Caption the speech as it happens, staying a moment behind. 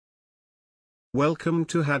Welcome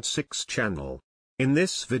to had6 channel. In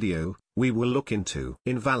this video, we will look into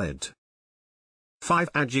invalid. 5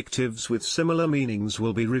 adjectives with similar meanings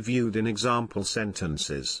will be reviewed in example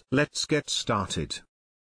sentences. Let's get started.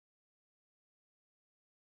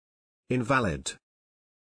 Invalid,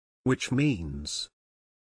 which means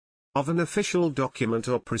of an official document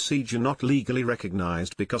or procedure not legally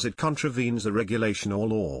recognized because it contravenes a regulation or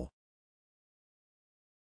law.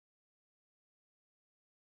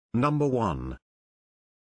 Number 1.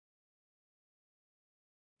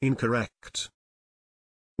 Incorrect,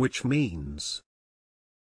 which means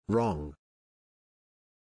wrong.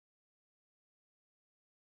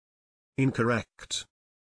 Incorrect.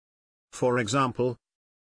 For example,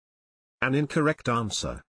 an incorrect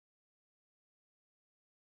answer.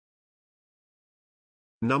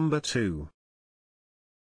 Number 2.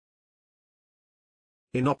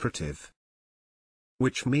 Inoperative,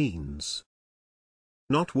 which means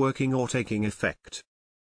not working or taking effect.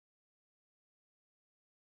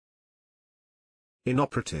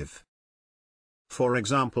 Inoperative. For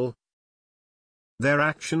example, their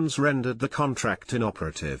actions rendered the contract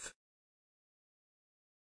inoperative.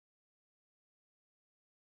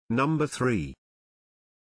 Number 3.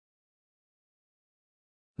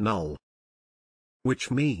 Null,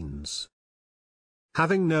 which means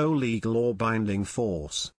having no legal or binding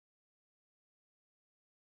force.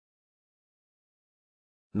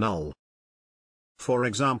 Null. For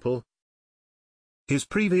example, his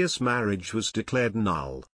previous marriage was declared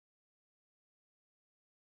null.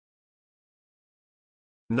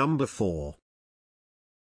 Number 4.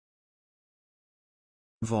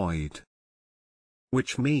 Void,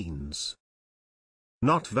 which means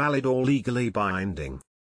not valid or legally binding.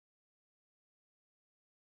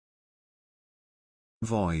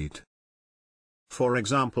 Void. For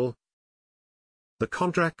example, the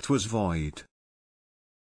contract was void.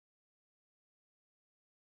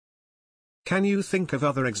 Can you think of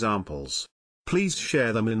other examples? Please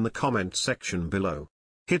share them in the comment section below.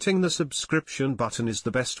 Hitting the subscription button is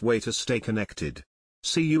the best way to stay connected.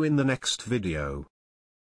 See you in the next video.